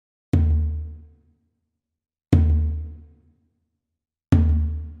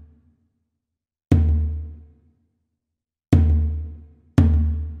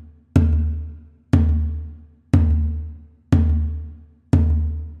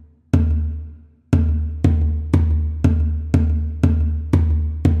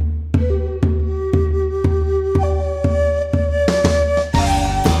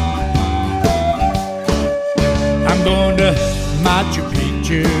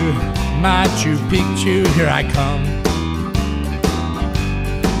Machu Picchu, here I come.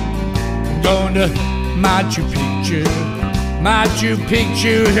 I'm going to Machu Picchu, Machu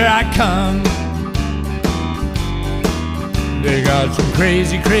Picchu, here I come. They got some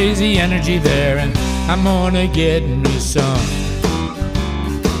crazy, crazy energy there, and I'm gonna get me some.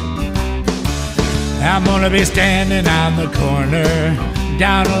 I'm gonna be standing on the corner,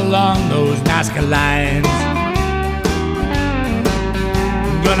 down along those Nazca lines.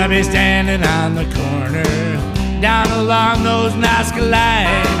 I'm gonna be standing on the corner, down along those Nazca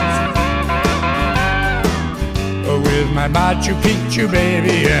lines, with my Machu Picchu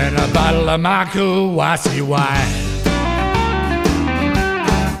baby and a bottle of Machu wine.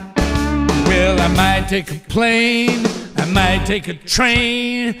 Well, I might take a plane, I might take a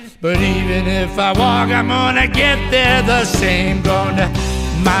train, but even if I walk, I'm gonna get there the same. Going to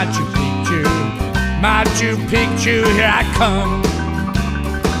Machu Picchu, Machu Picchu, here I come.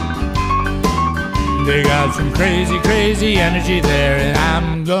 They got some crazy, crazy energy there, and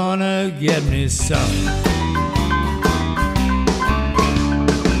I'm gonna get me some.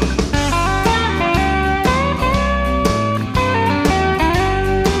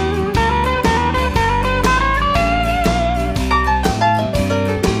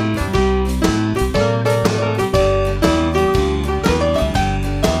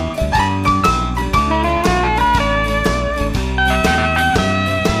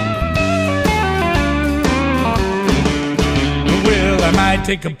 I might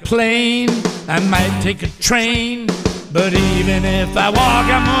take a plane, I might take a train, but even if I walk,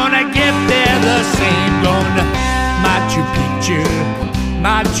 I'm gonna get there the same. Going to Machu Picchu,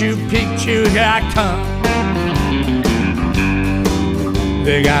 Machu Picchu, here I come.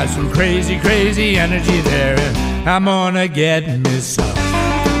 They got some crazy, crazy energy there, and I'm gonna get me some.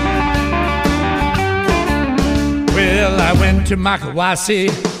 Well, I went to Makawasi,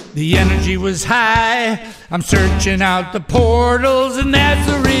 the energy was high. I'm searching out the portals, and that's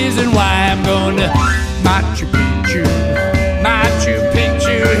the reason why I'm going to Machu Picchu, Machu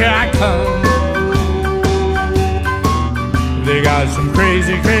Picchu, here I come. They got some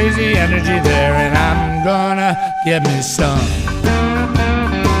crazy, crazy energy there, and I'm gonna get me some.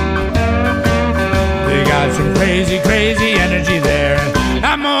 They got some crazy, crazy energy there, and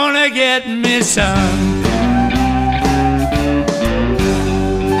I'm gonna get me some.